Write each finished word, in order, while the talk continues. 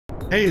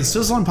Hey, it's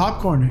Sizzling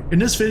Popcorn. In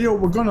this video,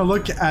 we're going to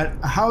look at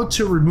how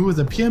to remove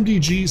the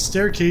PMDG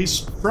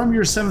staircase from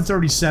your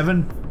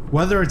 737,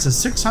 whether it's a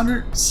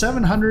 600,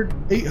 700,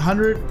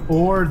 800,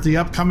 or the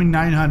upcoming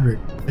 900.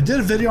 I did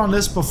a video on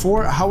this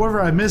before,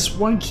 however, I missed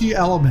one key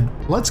element.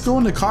 Let's go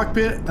in the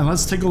cockpit and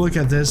let's take a look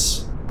at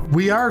this.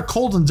 We are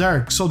cold and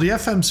dark, so the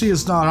FMC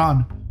is not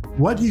on.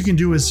 What you can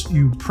do is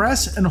you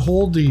press and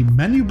hold the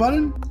menu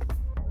button,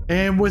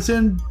 and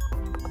within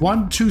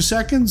 1-2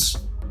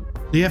 seconds,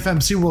 the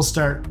FMC will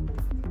start.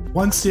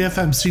 Once the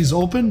FMC is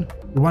open,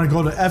 you want to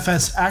go to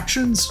FS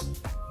Actions,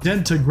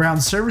 then to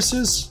Ground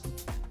Services,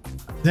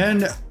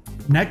 then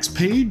next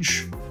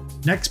page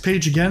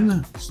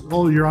again,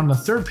 so you're on the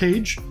third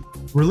page,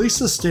 release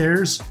the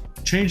stairs,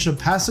 change the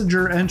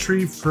passenger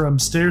entry from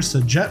stairs to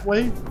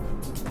jetway.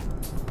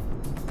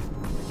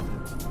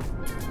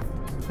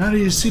 Now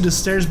you see the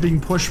stairs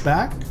being pushed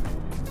back.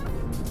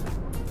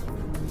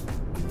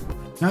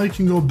 Now you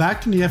can go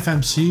back in the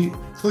FMC,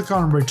 click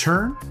on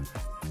Return.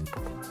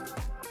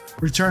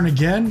 Return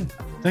again,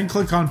 then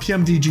click on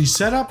PMDG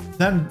Setup,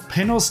 then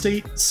Panel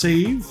State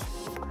Save.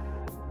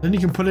 Then you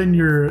can put in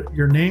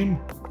your name.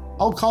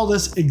 I'll call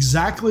this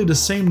exactly the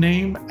same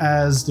name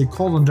as the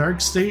cold and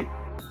dark state.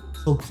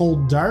 So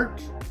cold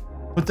dark.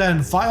 Put that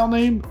in file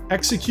name,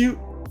 execute.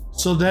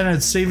 So then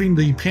it's saving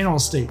the panel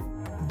state.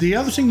 The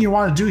other thing you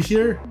want to do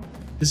here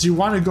is you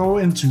want to go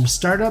into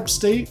startup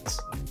state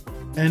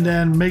and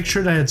then make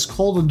sure that it's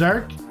cold and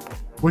dark,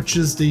 which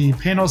is the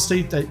panel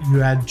state that you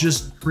had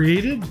just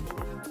created.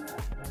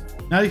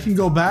 Now you can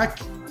go back,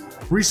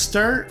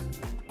 restart.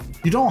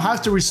 You don't have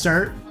to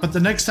restart, but the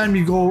next time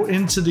you go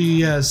into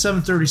the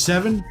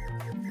 737,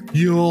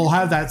 you'll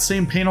have that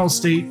same panel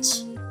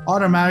state.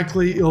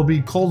 Automatically, it'll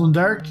be cold and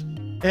dark,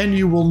 and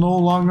you will no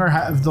longer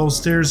have those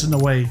stairs in the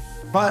way.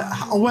 But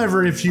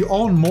however, if you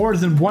own more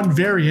than one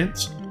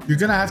variant, you're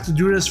gonna have to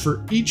do this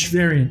for each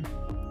variant.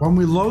 When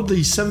we load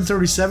the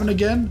 737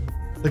 again,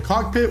 the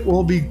cockpit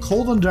will be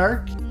cold and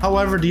dark.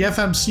 However, the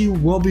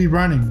FMC will be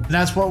running, and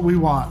that's what we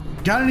want.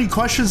 Got any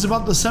questions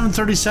about the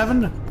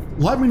 737?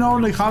 Let me know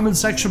in the comment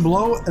section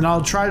below and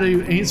I'll try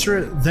to answer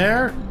it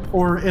there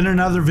or in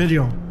another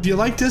video. If you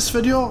like this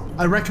video,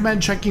 I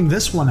recommend checking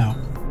this one out.